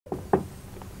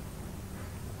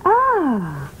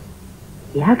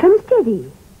Here comes Teddy.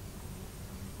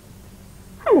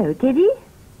 Hello, Teddy.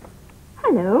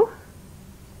 Hello.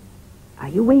 Are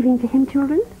you waving to him,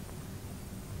 children?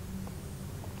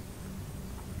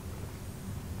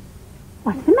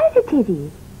 What's the matter,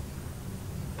 Teddy?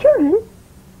 Children,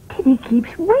 Teddy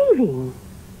keeps waving.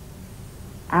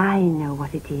 I know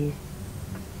what it is.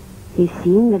 He's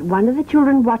seen that one of the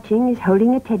children watching is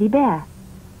holding a teddy bear.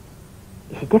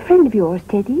 Is it a friend of yours,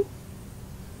 Teddy?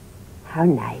 How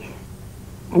nice.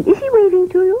 And is he waving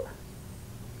to you?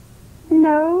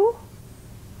 No?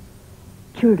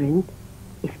 Children,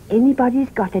 if anybody's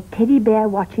got a teddy bear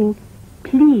watching,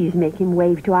 please make him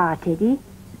wave to our Teddy.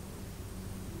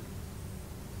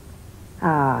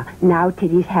 Ah, now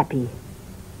Teddy's happy.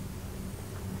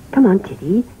 Come on,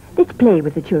 Teddy. Let's play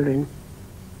with the children.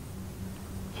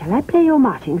 Shall I play your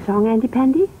marching song, Andy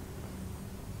Pandy?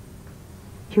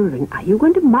 Children, are you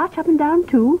going to march up and down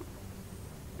too?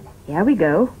 Here we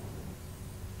go.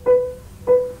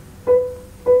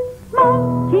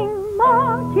 Marching,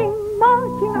 marching,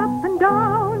 marching up and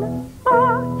down.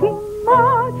 Marching,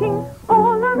 marching,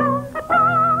 all around the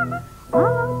town.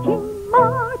 Marching,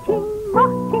 marching,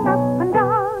 marching up and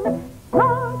down.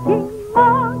 Marching,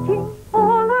 marching,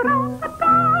 all around the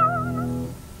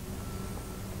town.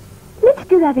 Let's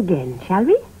do that again, shall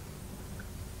we?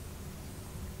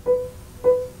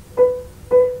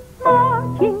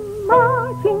 Marching,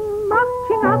 marching,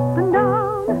 marching up and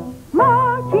down.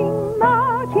 Marching,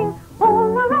 marching,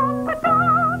 all around the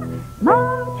town.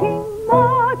 Marching,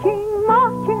 marching,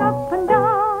 marching up and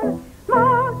down.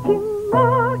 Marching,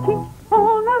 marching,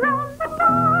 all around the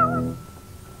town.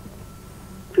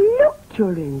 Look,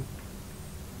 children.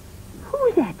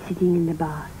 Who's that sitting in the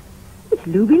bath? It's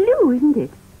Looby Loo, isn't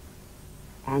it?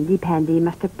 Andy Pandy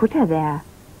must have put her there.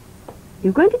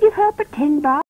 You're going to give her a pretend bath?